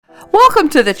Welcome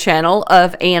to the channel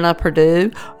of Anna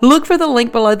Purdue. Look for the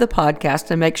link below the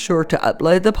podcast and make sure to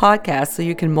upload the podcast so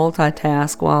you can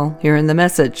multitask while hearing the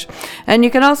message. And you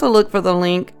can also look for the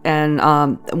link, and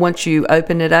once you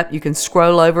open it up, you can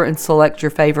scroll over and select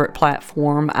your favorite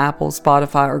platform, Apple,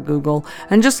 Spotify, or Google,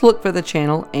 and just look for the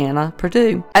channel Anna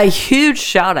Purdue. A huge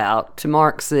shout out to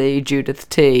Mark C., Judith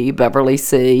T., Beverly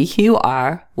C., Hugh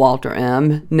R., Walter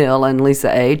M., Neil and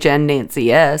Lisa H., and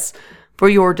Nancy S., for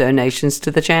your donations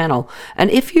to the channel. And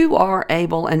if you are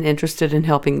able and interested in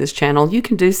helping this channel, you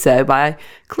can do so by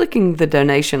clicking the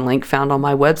donation link found on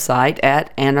my website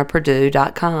at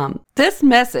annapurdue.com. This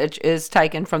message is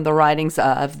taken from the writings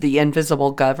of The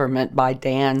Invisible Government by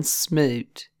Dan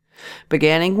Smoot,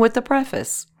 beginning with the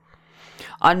preface.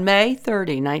 On May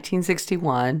 30,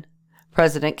 1961,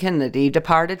 President Kennedy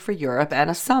departed for Europe at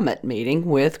a summit meeting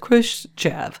with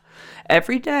Khrushchev.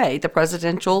 Every day, the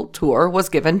presidential tour was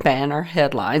given banner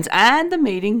headlines, and the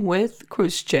meeting with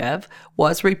Khrushchev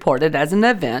was reported as an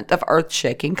event of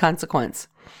earth-shaking consequence.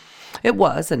 It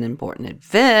was an important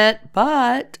event,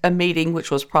 but a meeting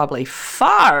which was probably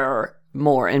far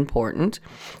more important,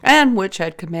 and which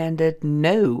had commanded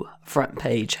no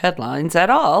front-page headlines at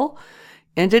all,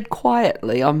 ended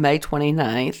quietly on May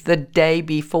 29th, the day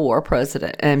before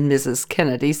President and Mrs.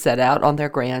 Kennedy set out on their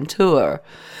grand tour.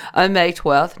 On May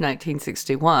 12th,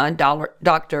 1961,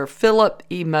 Dr. Philip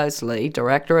E. Mosley,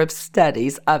 Director of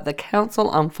Studies of the Council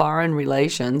on Foreign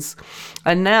Relations,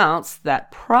 announced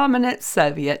that prominent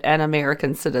Soviet and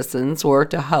American citizens were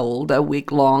to hold a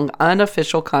week-long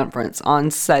unofficial conference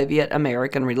on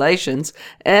Soviet-American relations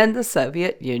in the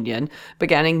Soviet Union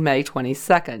beginning May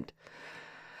 22nd.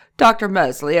 Dr.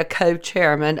 Mosley, a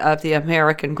co-chairman of the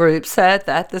American group, said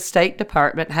that the State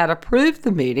Department had approved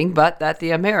the meeting, but that the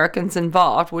Americans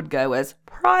involved would go as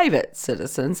private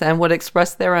citizens and would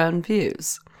express their own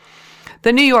views.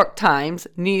 The New York Times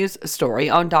news story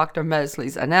on Dr.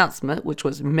 Mosley's announcement, which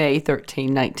was May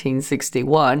 13,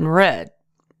 1961, read,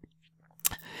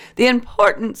 "The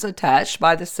importance attached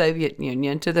by the Soviet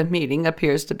Union to the meeting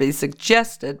appears to be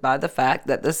suggested by the fact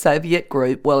that the Soviet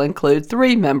group will include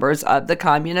 3 members of the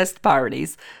Communist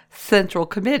Party's Central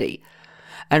Committee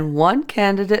and 1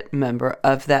 candidate member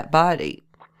of that body.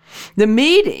 The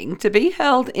meeting, to be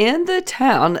held in the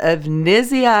town of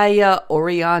Nizhaya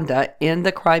Oryanda in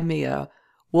the Crimea,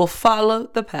 will follow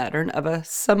the pattern of a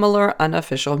similar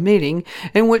unofficial meeting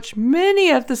in which many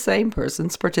of the same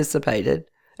persons participated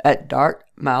at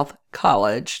Dartmouth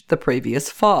College the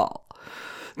previous fall.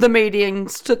 The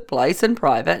meetings took place in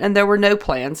private, and there were no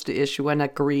plans to issue an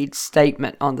agreed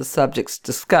statement on the subjects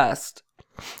discussed.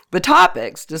 The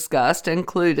topics discussed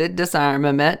included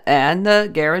disarmament and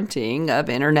the guaranteeing of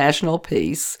international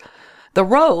peace, the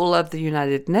role of the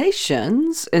United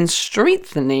Nations in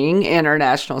strengthening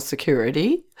international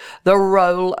security, the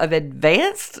role of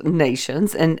advanced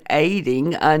nations in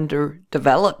aiding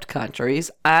underdeveloped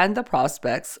countries, and the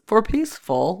prospects for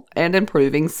peaceful and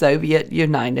improving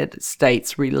Soviet-United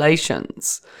States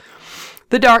relations.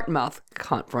 The Dartmouth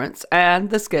Conference and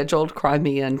the scheduled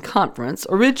Crimean Conference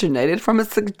originated from a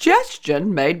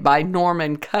suggestion made by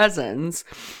Norman Cousins,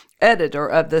 editor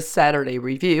of the Saturday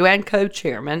Review and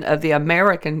co-chairman of the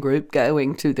American group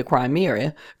going to the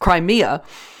Crimea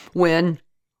when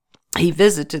he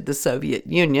visited the Soviet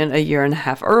Union a year and a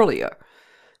half earlier.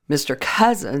 Mr.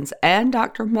 Cousins and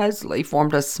Dr. Mosley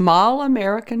formed a small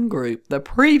American group the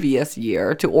previous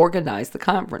year to organize the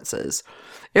conferences.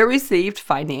 It received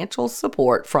financial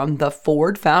support from the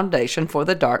Ford Foundation for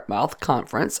the Dartmouth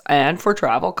Conference and for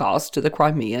travel costs to the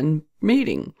Crimean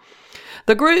meeting.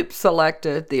 The group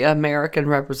selected the American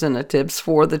representatives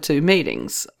for the 2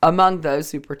 meetings. Among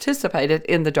those who participated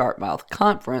in the Dartmouth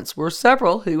Conference were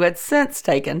several who had since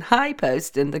taken high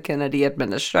posts in the Kennedy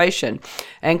administration,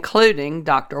 including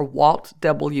Dr. Walt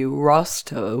W.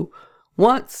 Rostow,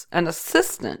 once an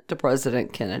assistant to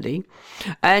President Kennedy,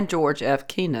 and George F.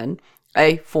 Kennan,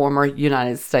 a former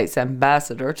United States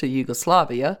ambassador to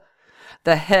Yugoslavia.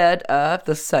 The head of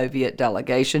the Soviet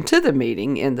delegation to the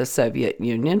meeting in the Soviet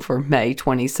Union for May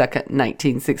 22,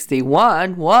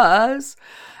 1961 was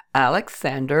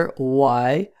Alexander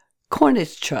Y.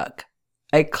 Kornichuk,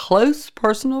 a close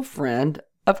personal friend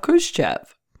of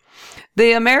Khrushchev.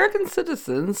 The American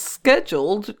citizens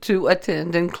scheduled to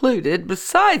attend included,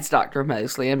 besides Dr.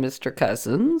 Mosley and Mr.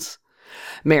 Cousins,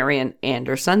 Marian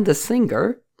Anderson, the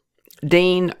singer,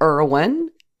 Dean Irwin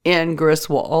N.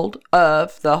 Griswold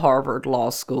of the Harvard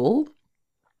Law School,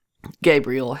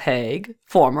 Gabriel Haig,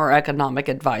 former economic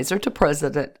advisor to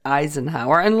President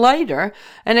Eisenhower and later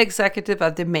an executive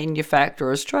of the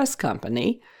Manufacturers Trust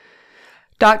Company,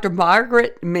 Dr.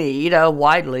 Margaret Mead, a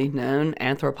widely known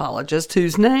anthropologist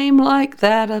whose name, like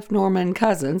that of Norman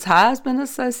Cousins, has been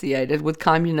associated with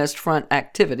Communist Front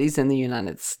activities in the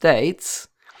United States.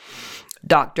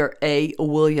 Dr. A.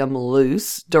 William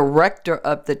Luce, director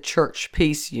of the Church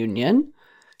Peace Union.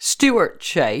 Stuart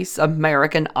Chase,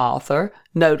 American author,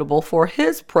 notable for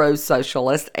his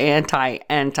pro-socialist,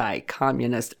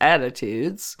 anti-communist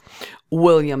attitudes.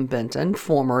 William Benton,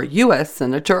 former U.S.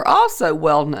 Senator, also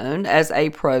well known as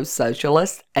a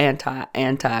pro-socialist,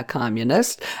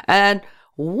 anti-communist, and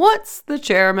once the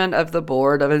chairman of the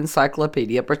board of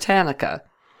Encyclopedia Britannica.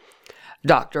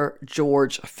 Dr.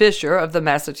 George Fisher of the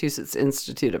Massachusetts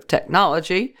Institute of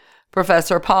Technology,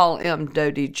 Professor Paul M.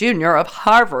 Doty Jr. of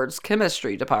Harvard's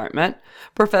Chemistry Department,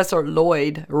 Professor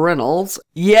Lloyd Reynolds,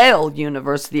 Yale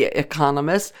University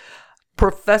economist,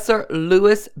 Professor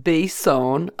Louis B.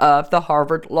 Sohn of the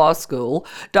Harvard Law School,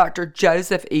 Dr.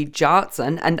 Joseph E.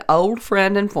 Johnson, an old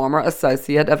friend and former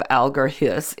associate of Alger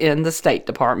Hiss in the State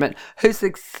Department, who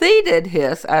succeeded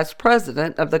Hiss as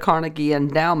president of the Carnegie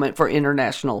Endowment for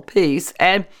International Peace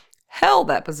and held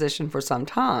that position for some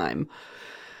time.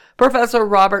 Professor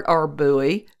Robert R.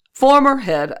 Bowie, former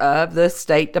head of the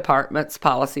State Department's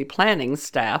policy planning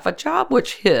staff, a job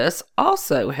which Hiss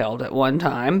also held at one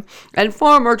time, and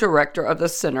former director of the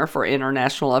Center for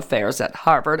International Affairs at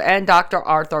Harvard, and Dr.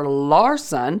 Arthur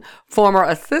Larson, former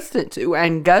assistant to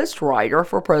and ghostwriter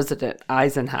for President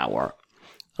Eisenhower.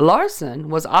 Larson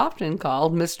was often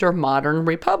called Mr. Modern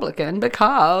Republican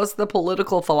because the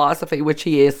political philosophy which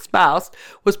he espoused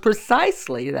was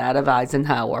precisely that of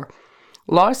Eisenhower.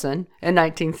 Larson, in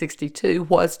 1962,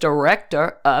 was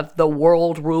director of the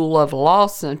World Rule of Law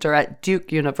Center at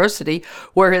Duke University,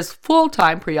 where his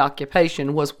full-time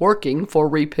preoccupation was working for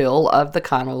repeal of the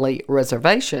Connolly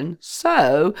Reservation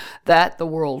so that the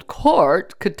World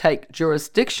Court could take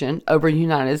jurisdiction over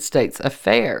United States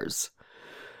affairs.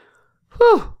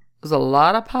 Whew, there's a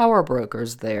lot of power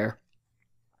brokers there.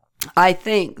 I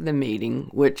think the meeting,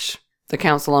 which the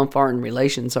Council on Foreign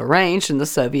Relations arranged in the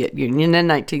Soviet Union in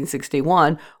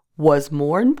 1961, was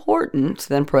more important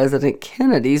than President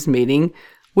Kennedy's meeting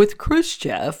with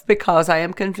Khrushchev, because I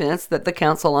am convinced that the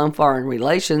Council on Foreign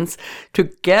Relations,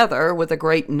 together with a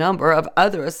great number of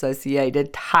other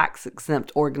associated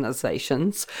tax-exempt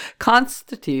organizations,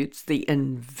 constitutes the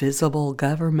invisible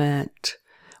government,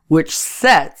 which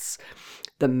sets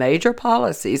the major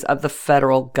policies of the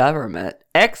federal government,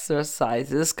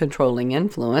 exercises controlling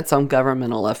influence on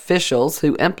governmental officials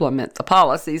who implement the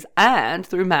policies, and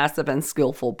through massive and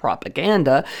skillful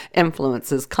propaganda,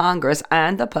 influences Congress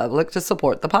and the public to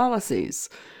support the policies.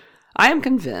 I am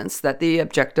convinced that the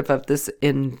objective of this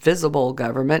invisible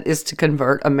government is to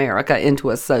convert America into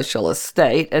a socialist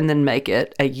state and then make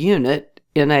it a unit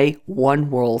in a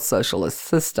one-world socialist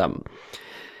system.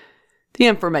 The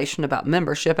information about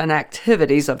membership and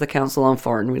activities of the Council on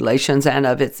Foreign Relations and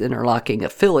of its interlocking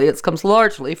affiliates comes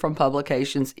largely from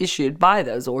publications issued by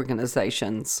those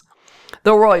organizations.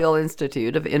 The Royal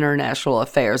Institute of International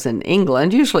Affairs in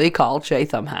England, usually called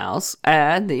Chatham House,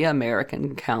 and the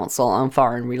American Council on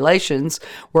Foreign Relations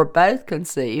were both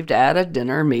conceived at a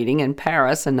dinner meeting in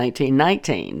Paris in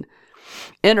 1919.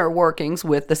 Inner workings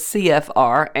with the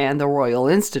CFR and the Royal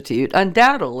Institute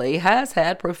undoubtedly has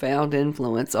had profound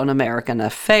influence on American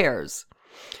affairs.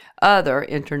 Other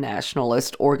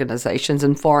internationalist organizations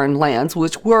in foreign lands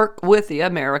which work with the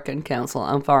American Council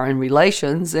on Foreign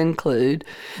Relations include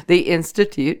the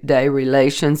Institut des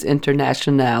Relations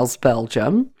Internationales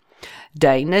Belgium,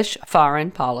 Danish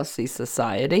Foreign Policy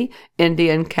Society,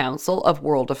 Indian Council of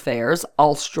World Affairs,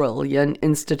 Australian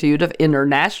Institute of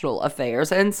International Affairs,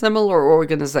 and similar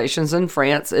organizations in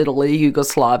France, Italy,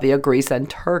 Yugoslavia, Greece, and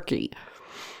Turkey.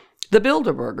 The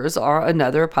Bilderbergers are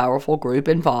another powerful group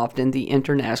involved in the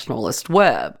internationalist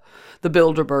web. The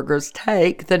Bilderbergers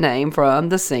take the name from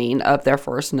the scene of their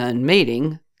first known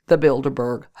meeting, the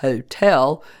Bilderberg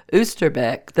Hotel,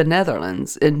 Oosterbeek, the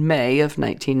Netherlands, in May of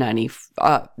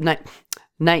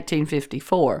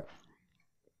 1954.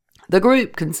 The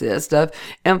group consists of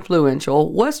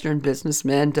influential Western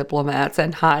businessmen, diplomats,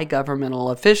 and high governmental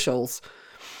officials.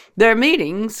 Their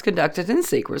meetings, conducted in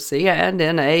secrecy and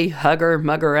in a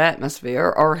hugger-mugger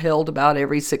atmosphere, are held about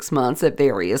every 6 months at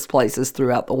various places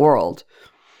throughout the world.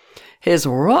 His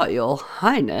Royal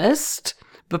Highness,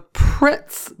 the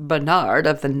Prince Bernhard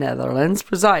of the Netherlands,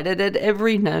 presided at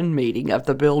every known meeting of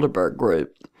the Bilderberg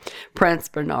Group. Prince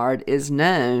Bernhard is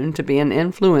known to be an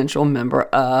influential member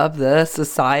of the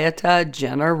Société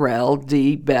Générale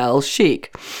de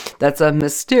Belgique. That's a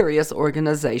mysterious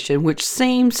organization which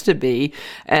seems to be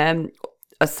an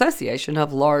association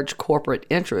of large corporate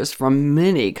interests from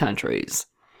many countries.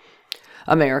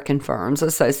 American firms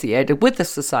associated with the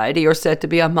society are said to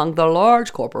be among the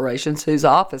large corporations whose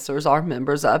officers are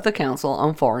members of the Council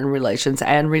on Foreign Relations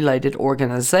and related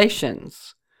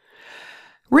organizations.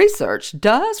 Research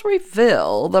does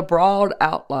reveal the broad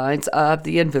outlines of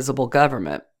the invisible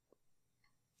government.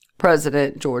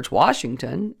 President George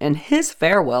Washington, in his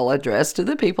farewell address to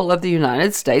the people of the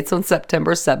United States on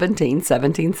September 17,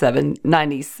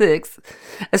 1796,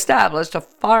 established a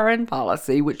foreign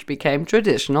policy which became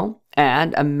traditional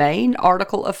and a main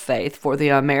article of faith for the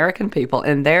American people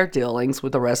in their dealings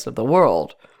with the rest of the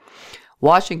world.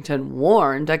 Washington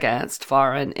warned against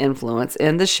foreign influence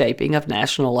in the shaping of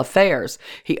national affairs.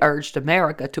 He urged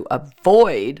America to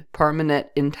avoid permanent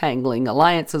entangling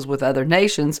alliances with other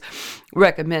nations,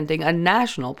 recommending a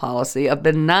national policy of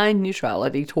benign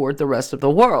neutrality toward the rest of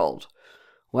the world.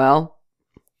 Well,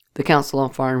 the Council on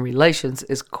Foreign Relations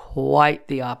is quite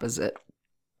the opposite.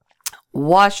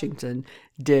 Washington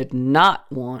did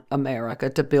not want America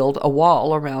to build a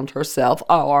wall around herself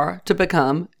or to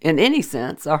become, in any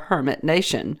sense, a hermit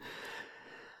nation.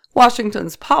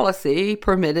 Washington's policy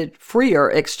permitted freer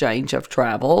exchange of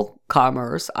travel,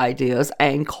 commerce, ideas,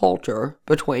 and culture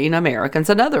between Americans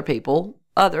and other people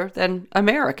other than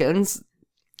Americans,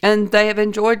 and they have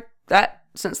enjoyed that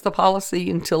since the policy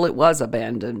until it was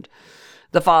abandoned.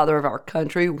 The father of our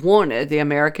country wanted the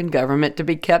American government to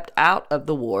be kept out of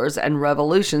the wars and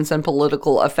revolutions and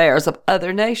political affairs of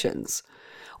other nations.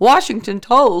 Washington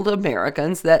told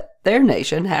Americans that their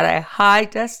nation had a high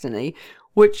destiny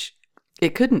which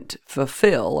it couldn't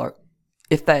fulfill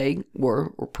if they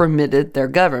were permitted their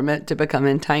government to become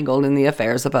entangled in the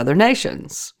affairs of other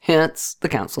nations, hence the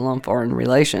Council on Foreign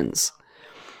Relations.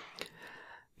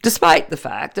 Despite the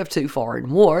fact of two foreign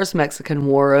wars, Mexican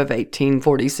War of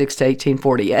 1846 to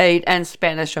 1848 and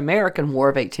Spanish-American War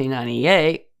of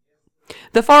 1898,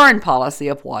 the foreign policy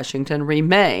of Washington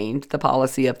remained the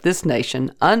policy of this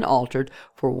nation unaltered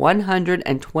for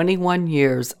 121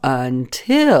 years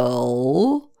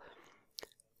until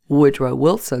Woodrow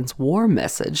Wilson's war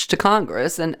message to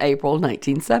Congress in April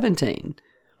 1917.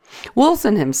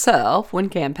 Wilson himself, when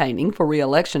campaigning for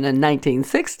re-election in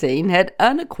 1916, had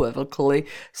unequivocally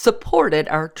supported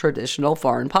our traditional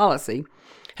foreign policy.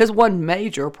 His one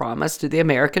major promise to the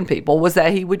American people was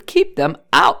that he would keep them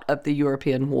out of the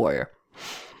European war.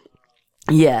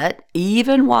 Yet,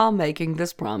 even while making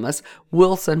this promise,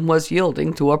 Wilson was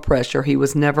yielding to a pressure he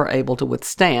was never able to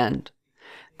withstand.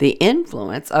 The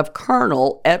influence of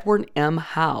Colonel Edward M.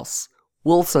 House,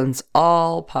 Wilson's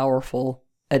all-powerful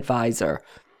advisor.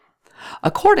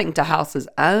 According to House's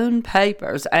own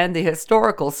papers and the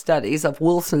historical studies of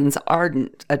Wilson's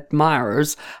ardent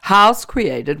admirers, House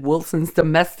created Wilson's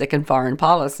domestic and foreign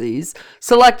policies,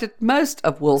 selected most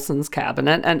of Wilson's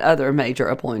cabinet and other major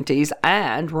appointees,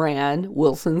 and ran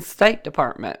Wilson's State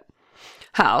Department.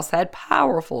 House had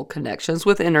powerful connections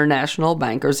with international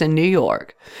bankers in New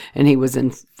York, and he was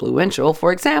influential,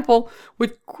 for example,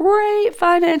 with great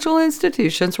financial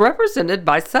institutions represented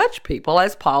by such people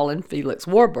as Paul and Felix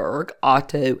Warburg,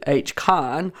 Otto H.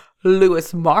 Kahn,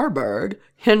 Louis Marburg,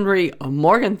 Henry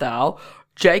Morgenthau,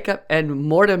 Jacob and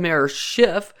Mortimer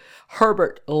Schiff,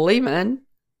 Herbert Lehman.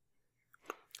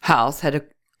 House had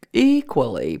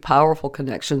equally powerful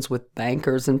connections with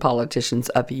bankers and politicians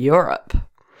of Europe.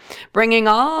 Bringing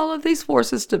all of these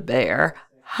forces to bear,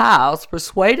 House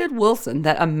persuaded Wilson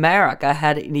that America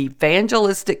had an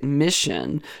evangelistic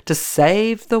mission to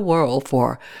save the world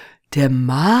for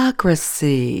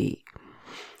democracy.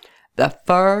 The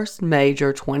first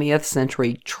major 20th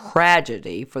century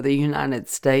tragedy for the United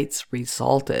States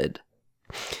resulted.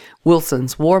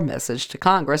 Wilson's war message to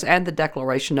Congress and the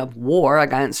declaration of war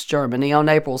against Germany on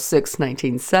April 6,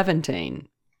 1917.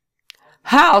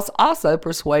 House also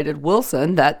persuaded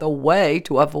Wilson that the way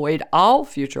to avoid all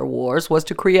future wars was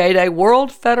to create a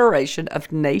world federation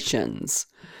of nations.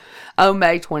 On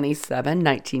May 27,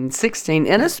 1916,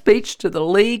 in a speech to the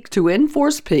League to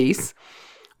Enforce Peace,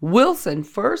 Wilson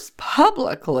first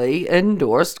publicly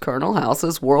endorsed Colonel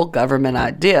House's world government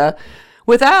idea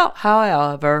without,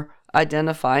 however,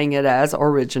 identifying it as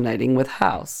originating with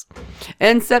House.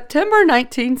 In September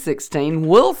 1916,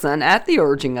 Wilson, at the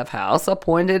urging of House,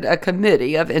 appointed a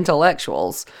committee of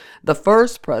intellectuals, the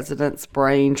first president's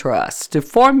brain trust, to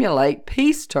formulate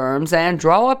peace terms and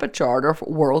draw up a charter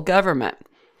for world government.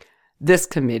 This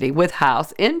committee, with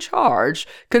House in charge,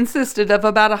 consisted of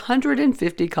about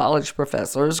 150 college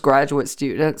professors, graduate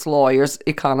students, lawyers,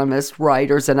 economists,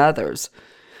 writers, and others.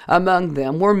 Among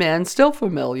them were men still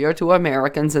familiar to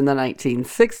Americans in the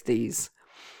 1960s.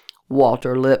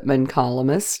 Walter Lippmann,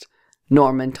 columnist;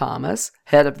 Norman Thomas,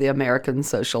 head of the American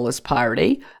Socialist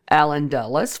Party; Allen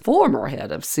Dulles, former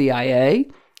head of CIA;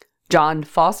 John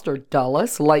Foster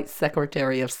Dulles, late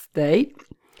Secretary of State,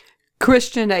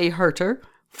 Christian A. Herter,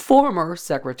 former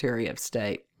Secretary of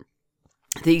State.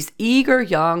 These eager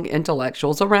young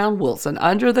intellectuals around Wilson,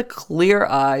 under the clear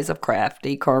eyes of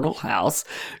crafty Colonel House,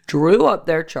 drew up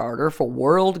their charter for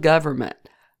world government,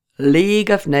 League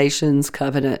of Nations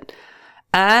Covenant,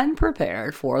 and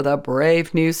prepared for the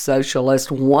brave new socialist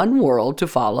one world to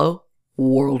follow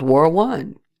World War I.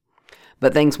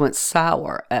 But things went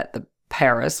sour at the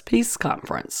Paris Peace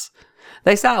Conference.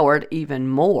 They soured even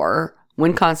more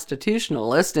when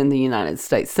constitutionalists in the United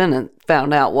States Senate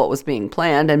found out what was being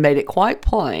planned and made it quite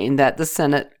plain that the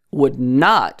Senate would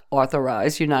not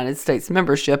authorize United States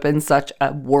membership in such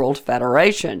a world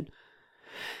federation.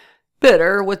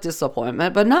 Bitter with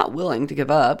disappointment, but not willing to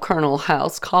give up, Colonel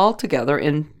House called together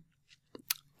in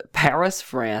Paris,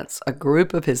 France, a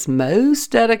group of his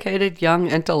most dedicated young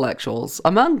intellectuals,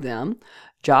 among them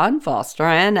John Foster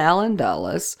and Allen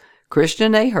Dulles,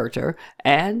 Christian A. Herter,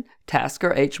 and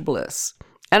Tasker H. Bliss,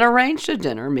 and arranged a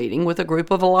dinner meeting with a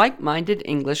group of like-minded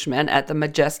Englishmen at the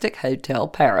Majestic Hotel,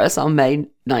 Paris, on May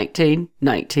 19,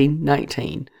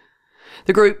 1919.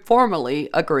 The group formally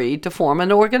agreed to form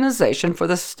an organization for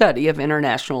the study of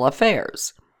international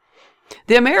affairs.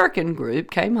 The American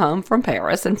group came home from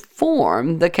Paris and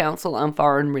formed the Council on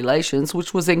Foreign Relations,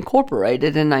 which was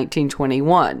incorporated in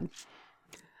 1921.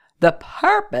 The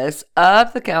purpose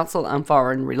of the Council on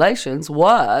Foreign Relations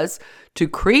was to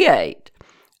create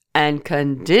and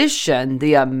condition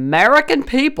the American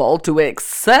people to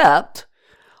accept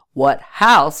what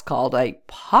House called a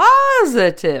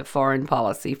positive foreign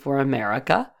policy for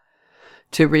America,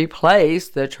 to replace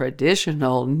the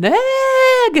traditional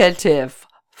negative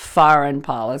foreign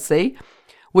policy,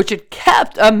 which had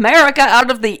kept America out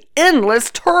of the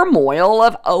endless turmoil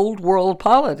of old world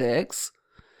politics,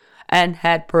 and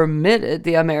had permitted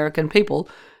the American people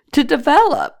to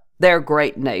develop their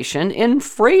great nation in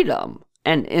freedom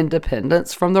and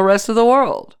independence from the rest of the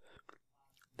world.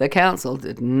 The council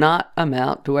did not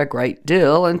amount to a great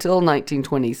deal until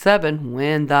 1927,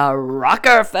 when the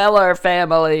Rockefeller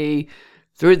family,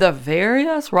 through the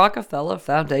various Rockefeller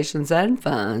foundations and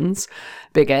funds,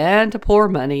 began to pour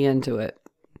money into it.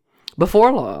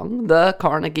 Before long, the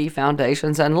Carnegie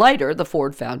Foundations and later the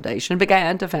Ford Foundation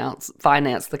began to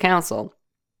finance the council.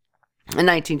 In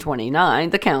 1929,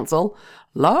 the council,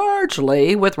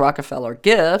 largely with Rockefeller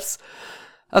gifts,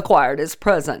 acquired its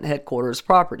present headquarters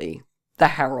property, the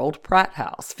Harold Pratt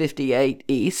House, 58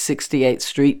 East 68th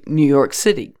Street, New York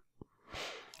City.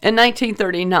 In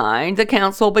 1939, the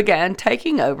council began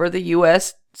taking over the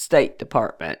U.S. State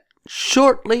Department.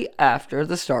 Shortly after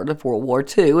the start of World War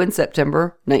II, in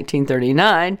September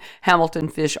 1939, Hamilton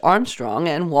Fish Armstrong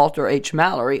and Walter H.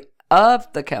 Mallory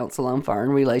of the Council on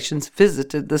Foreign Relations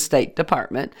visited the State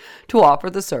Department to offer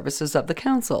the services of the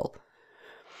council.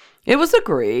 It was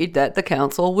agreed that the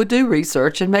council would do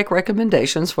research and make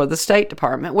recommendations for the State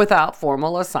Department without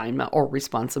formal assignment or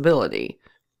responsibility.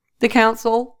 The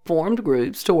council formed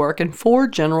groups to work in 4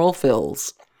 general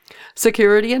fields: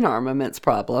 security and armaments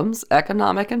problems,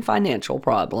 economic and financial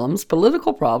problems,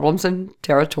 political problems, and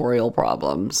territorial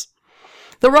problems.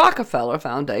 The Rockefeller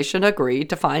Foundation agreed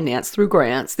to finance through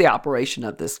grants the operation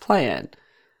of this plan.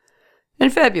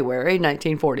 In February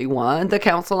 1941, the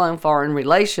Council on Foreign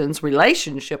Relations'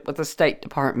 relationship with the State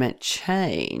Department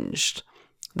changed.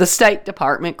 The State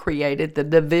Department created the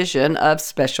Division of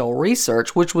Special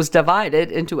Research, which was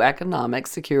divided into economic,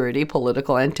 security,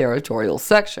 political, and territorial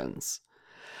sections.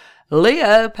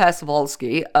 Leo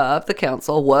Pasewalski of the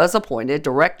council was appointed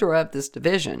director of this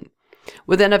division.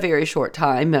 Within a very short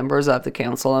time, members of the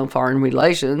Council on Foreign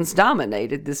Relations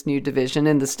dominated this new division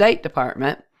in the State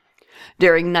Department.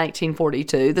 During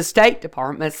 1942, the State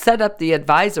Department set up the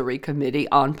Advisory Committee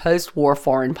on Post-War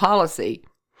Foreign Policy.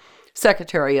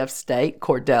 Secretary of State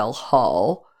Cordell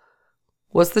Hull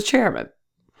was the chairman.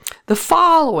 The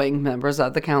following members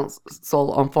of the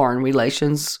Council on Foreign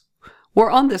Relations were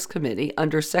on this committee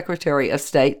under Secretary of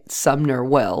State Sumner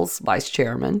Welles, Vice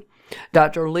Chairman,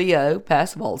 Dr. Leo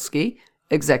Pasewalski,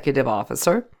 Executive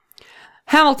Officer,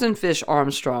 Hamilton Fish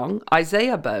Armstrong,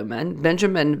 Isaiah Bowman,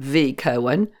 Benjamin V.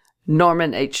 Cohen,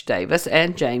 Norman H. Davis,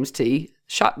 and James T.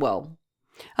 Shotwell.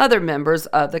 Other members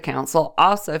of the council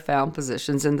also found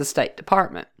positions in the State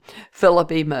Department: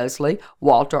 Philip E. Mosley,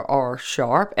 Walter R.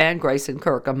 Sharp, and Grayson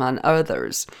Kirk, among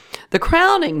others. The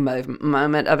crowning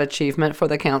moment of achievement for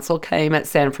the council came at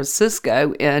San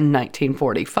Francisco in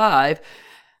 1945,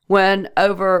 when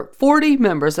over 40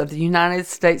 members of the United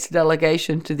States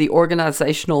delegation to the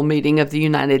organizational meeting of the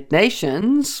United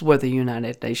Nations, where the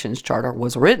United Nations Charter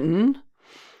was written,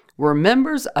 were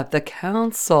members of the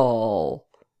council.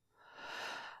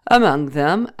 Among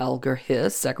them, Alger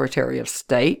Hiss, Secretary of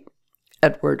State,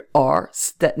 Edward R.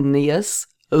 Stettinius,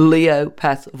 Leo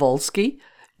Pathvolsky,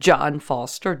 John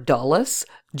Foster Dulles,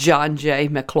 John J.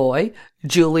 McCloy,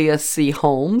 Julius C.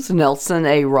 Holmes, Nelson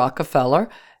A. Rockefeller,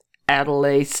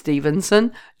 Adlai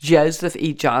Stevenson, Joseph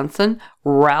E. Johnson,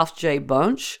 Ralph J.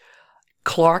 Bunch,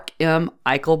 Clark M.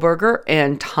 Eichelberger,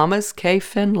 and Thomas K.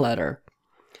 Finletter.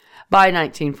 By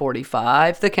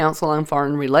 1945, the Council on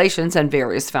Foreign Relations and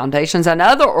various foundations and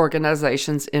other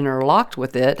organizations interlocked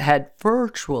with it had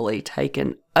virtually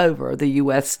taken over the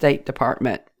U.S. State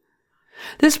Department.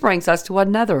 This brings us to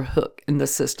another hook in the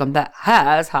system that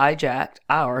has hijacked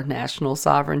our national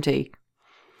sovereignty.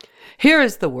 Here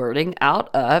is the wording out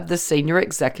of the Senior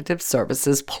Executive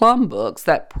Service's plum books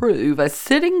that prove a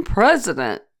sitting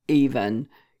president even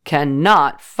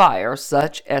cannot fire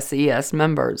such SES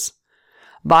members.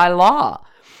 By law,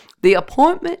 the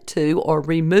appointment to or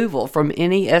removal from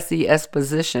any SES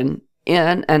position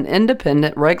in an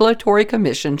independent regulatory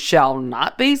commission shall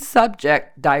not be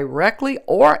subject directly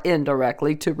or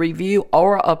indirectly to review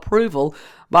or approval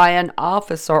by an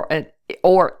officer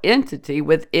or entity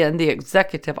within the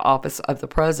executive office of the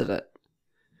president.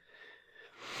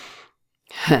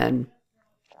 And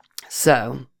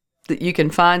so you can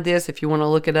find this if you want to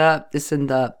look it up. It's in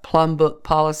the Plum Book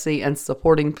Policy and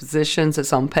Supporting Positions.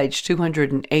 It's on page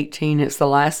 218. It's the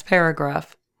last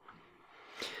paragraph.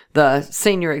 The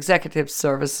Senior Executive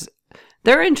Service,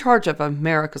 they're in charge of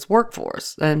America's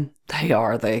workforce, and they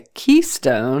are the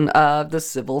keystone of the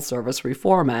Civil Service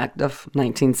Reform Act of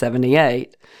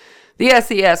 1978. The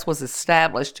SES was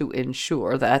established to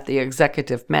ensure that the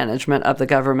executive management of the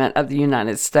government of the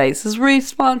United States is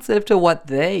responsive to what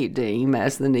they deem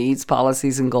as the needs,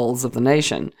 policies, and goals of the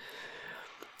nation.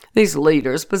 These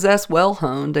leaders possess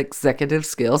well-honed executive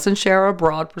skills and share a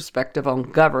broad perspective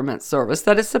on government service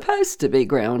that is supposed to be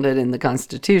grounded in the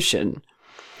Constitution.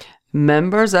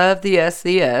 Members of the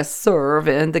SES serve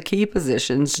in the key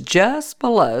positions just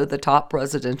below the top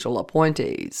presidential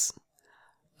appointees.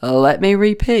 Let me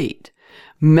repeat.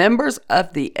 Members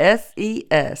of the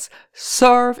SES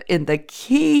serve in the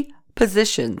key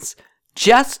positions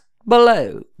just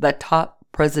below the top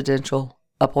presidential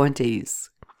appointees.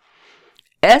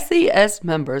 SES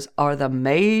members are the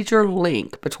major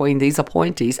link between these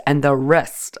appointees and the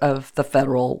rest of the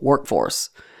federal workforce.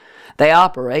 They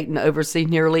operate and oversee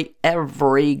nearly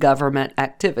every government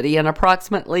activity in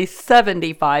approximately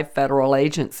 75 federal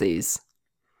agencies.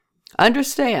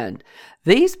 Understand,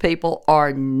 these people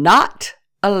are not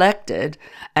elected,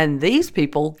 and these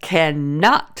people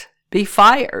cannot be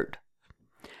fired.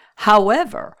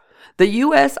 However, the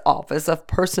U.S. Office of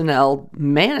Personnel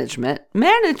Management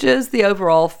manages the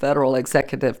overall federal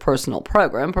executive personnel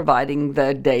program, providing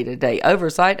the day-to-day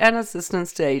oversight and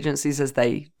assistance to agencies as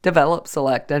they develop,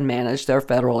 select, and manage their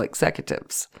federal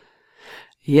executives.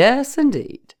 Yes,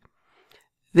 indeed.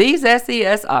 These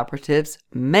SES operatives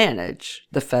manage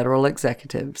the federal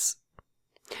executives.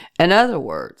 In other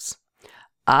words,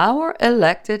 our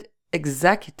elected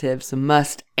executives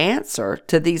must answer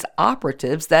to these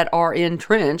operatives that are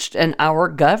entrenched in our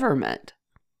government.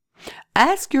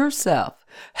 Ask yourself,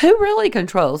 who really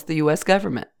controls the U.S.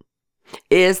 government?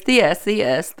 Is the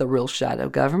SES the real shadow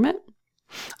government?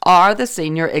 Are the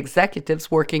senior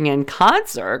executives working in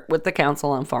concert with the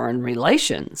Council on Foreign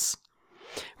Relations?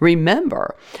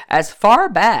 Remember, as far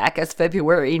back as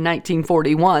February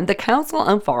 1941, the Council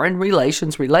on Foreign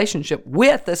Relations' relationship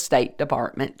with the State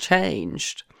Department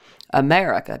changed.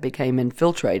 America became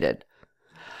infiltrated.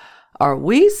 Are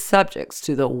we subjects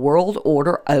to the world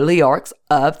order oligarchs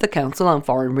of the Council on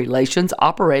Foreign Relations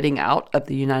operating out of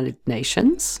the United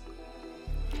Nations?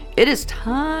 It is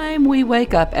time we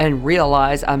wake up and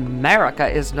realize America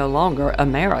is no longer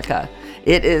America.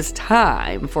 It is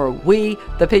time for we,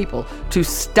 the people, to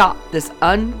stop this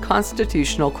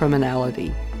unconstitutional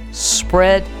criminality.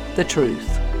 Spread the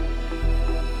truth.